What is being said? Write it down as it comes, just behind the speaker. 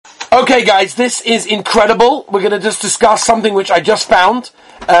Okay, guys, this is incredible. We're going to just discuss something which I just found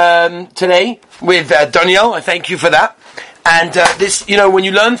today with Daniel. I thank you for that. And this, when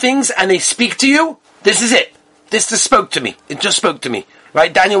you learn things and they speak to you, this is it. This just spoke to me. It just spoke to me.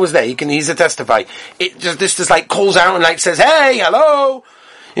 Right? Daniel was there. He's a testify. This just like calls out and like says, hey, hello.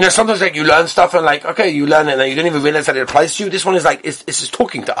 Sometimes like you learn stuff and like, okay, you learn it and you don't even realize that it applies to you. This one is like, it's just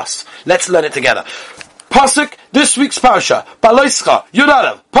talking to us. Let's learn it together. Pasuk, this week's parsha, Baloischa,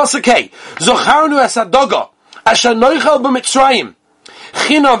 Yudarav, Pasuk Hey, Zocharnu es hadoga, asher noichel b'Mitzrayim,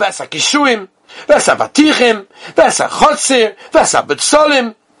 Chino v'es ha-kishuim, v'es ha-vatichim, v'es ha-chotzir, v'es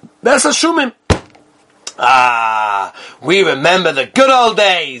ha-betzolim, v'es ha-shumim. We remember the good old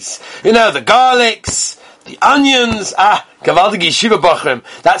days. The garlics, the onions, Gavaldig Yeshiva Bochrim.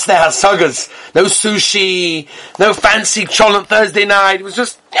 That's their hasagas. No sushi, no fancy cholent Thursday night. It was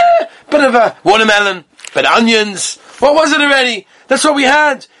just, a bit of a watermelon. But onions, what was it already? That's what we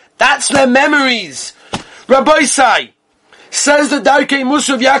had. That's their memories. Rabbi Sai says the Darkei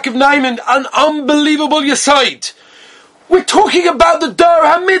Musa of Yaakov Naiman, an unbelievable Yesod. We're talking about the Dor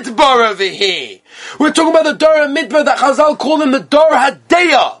HaMidbar over here. We're talking about the Dor HaMidbar that Chazal called them the Dor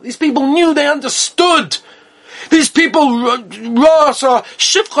HaDeya. These people knew, they understood. These people, Shivcha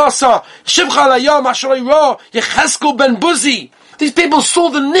Layam, Ashalei Ra, Yecheskel Ben Buzi. These people saw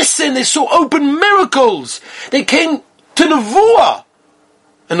the Nissen, they saw open miracles. They came to Nevuah.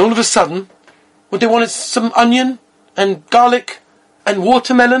 And all of a sudden, what they wanted, some onion and garlic and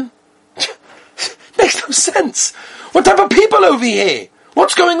watermelon? Makes no sense. What type of people over here?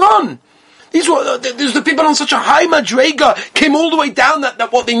 What's going on? These were the people on such a high madrega, came all the way down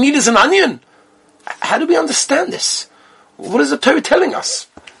that what they need is an onion. How do we understand this? What is the Torah telling us?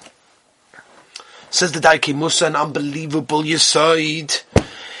 Says the Darkei Musa, an unbelievable Yesod.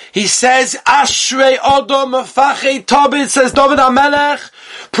 He says, Ashrei Odom Mefachei Tobit, says David HaMelech,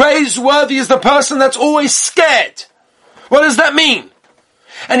 praiseworthy is the person that's always scared. What does that mean?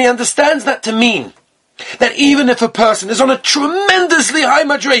 And he understands that to mean that even if a person is on a tremendously high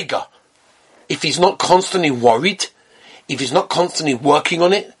madrega, if he's not constantly worried, if he's not constantly working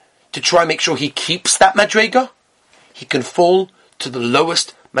on it to try and make sure he keeps that madrega, he can fall to the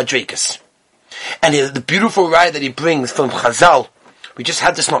lowest madregas. And the beautiful raya that he brings from Chazal, we just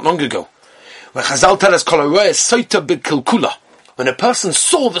had this not long ago, where Chazal tell us, Kol haroeh soita b'kilkula, when a person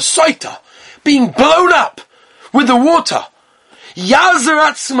saw the soita being blown up with the water, yazer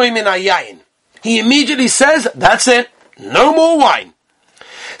atzmai min hayayin, he immediately says, that's it, no more wine.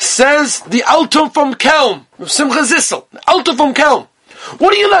 Says the Alton from Kelm, Simcha Zissel, Alton from Kelm.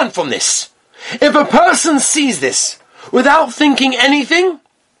 What do you learn from this? If a person sees this without thinking anything,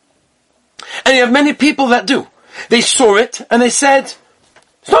 and you have many people that do, they saw it and they said,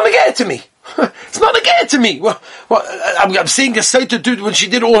 it's not a get to me. It's not a get to me. Well, I'm seeing a Saita do when she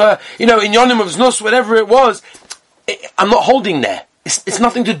did all her, in Yonim of Znus, whatever it was. I'm not holding there. It's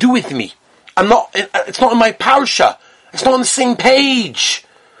nothing to do with me. It's not in my parsha. It's not on the same page.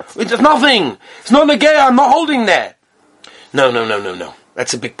 It's nothing. It's not a gay. I'm not holding there. No.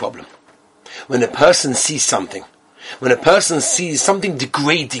 That's a big problem. When a person sees something, when a person sees something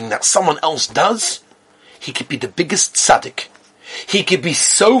degrading that someone else does, he could be the biggest tzaddik. He could be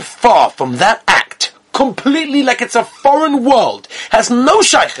so far from that act, completely like it's a foreign world, has no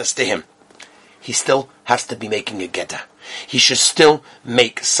shaykhs to him. He still has to be making a geder. He should still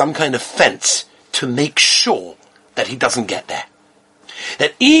make some kind of fence to make sure that he doesn't get there.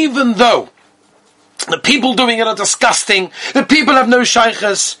 That even though the people doing it are disgusting, the people have no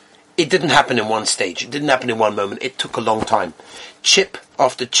shaykhs, it didn't happen in one stage. It didn't happen in one moment. It took a long time. Chip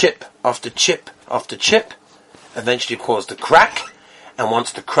after chip after chip after chip eventually caused a crack. And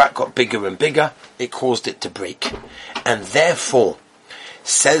once the crack got bigger and bigger, it caused it to break. And therefore,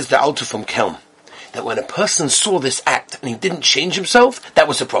 says the Alter from Kelm, that when a person saw this act and he didn't change himself, that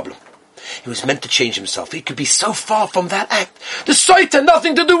was a problem. He was meant to change himself. He could be so far from that act. The sight had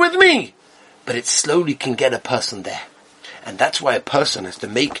nothing to do with me. But it slowly can get a person there. And that's why a person has to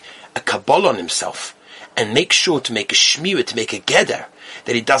make a kabbalah on himself and make sure to make a shmira, to make a geder,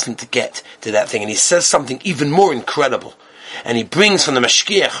 that he doesn't get to that thing. And he says something even more incredible. And he brings from the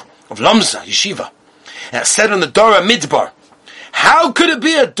Mashgiach of Lamza, Yeshiva, and it said on the Dor HaMidbar, how could it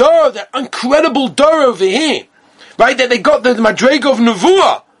be a Dor, that incredible Dor over here, right, that they got the Madrega of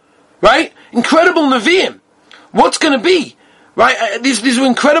Nevuah, right, incredible Nevi'im, what's going to be, right, these were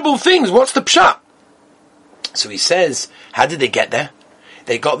incredible things, what's the pshat? So he says, how did they get there?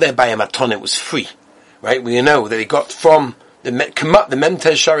 They got there by a maton, it was free, right, we know that they got from the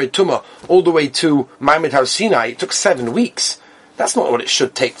Memtez Shari Tumah all the way to Ma'amad Har Sinai. It took 7 weeks. That's not what it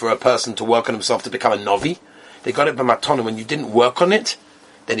should take for a person to work on himself to become a Novi. They got it by Matana. When you didn't work on it,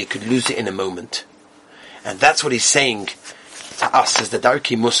 then he could lose it in a moment. And that's what he's saying to us as the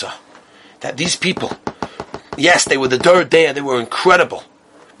Darkei Musa. That these people, yes, they were the Dor Deah, they were incredible.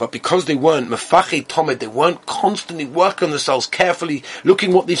 But because they weren't Mefachei Tomid, they weren't constantly working on themselves carefully,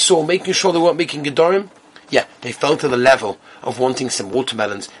 looking what they saw, making sure they weren't making Gedorim, yeah, they fell to the level of wanting some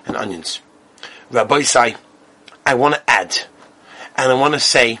watermelons and onions. Rabbi Say, I want to add, and I want to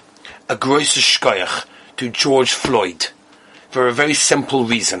say, a große Shkoyach to George Floyd, for a very simple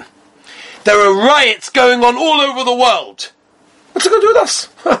reason. There are riots going on all over the world. What's it going to do with us?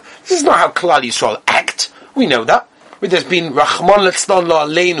 This is not how Klal Yisrael act. We know that. There's been Rahman Letzlan La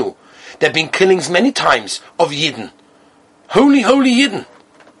Aleinu. There have been killings many times of Yidden. Holy Yidden.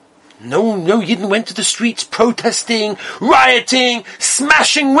 No Yidden went to the streets protesting, rioting,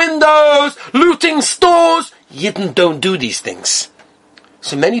 smashing windows, looting stores. Yidden don't do these things.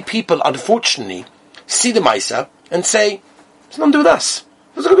 So many people, unfortunately, see the Maisa and say, it's nothing to do with us.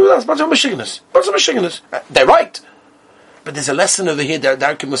 What's it going to do with us? What's the Mashiganas? They're right. But there's a lesson over here that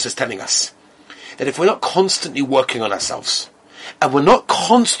Darkei Musa is telling us. That if we're not constantly working on ourselves, and we're not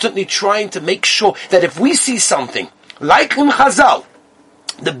constantly trying to make sure that if we see something, like in Chazal,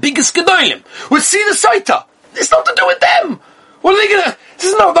 the biggest Gedolim, would see the Saita. It's not to do with them. What are they going to...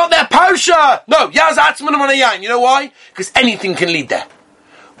 This is not about their Parsha. No, Yaz Atzman Yain. You know why? Because anything can lead there.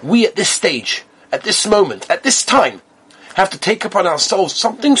 We at this stage, at this moment, at this time, have to take upon ourselves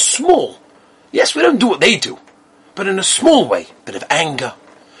something small. Yes, we don't do what they do, but in a small way. A bit of anger,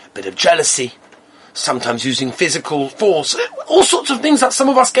 a bit of jealousy, sometimes using physical force, all sorts of things that some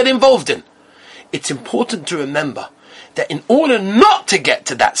of us get involved in. It's important to remember that in order not to get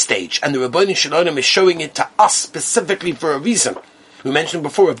to that stage, and the Rebbeinu Shalom is showing it to us specifically for a reason. We mentioned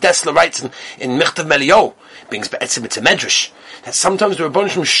before, if Dessler writes in Michtav Melio, brings Be'etzim it's a medrash, that sometimes the Rebbeinu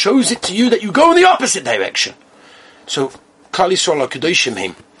Shalom shows it to you that you go in the opposite direction. So, Klal Yisrael are Kedoshim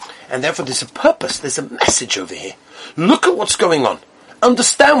him, and therefore there's a purpose, there's a message over here. Look at what's going on.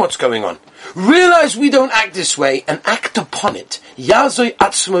 Understand what's going on. Realize we don't act this way and act upon it. Yazoi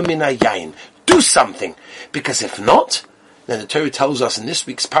atzma min hayayin. Do something. Because if not, then the Torah tells us in this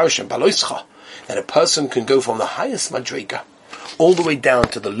week's parasha, Baloischa, that a person can go from the highest madrega all the way down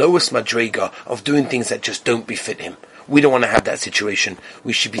to the lowest madrega of doing things that just don't befit him. We don't want to have that situation.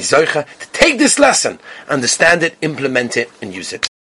 We should be zoicha to take this lesson, understand it, implement it, and use it.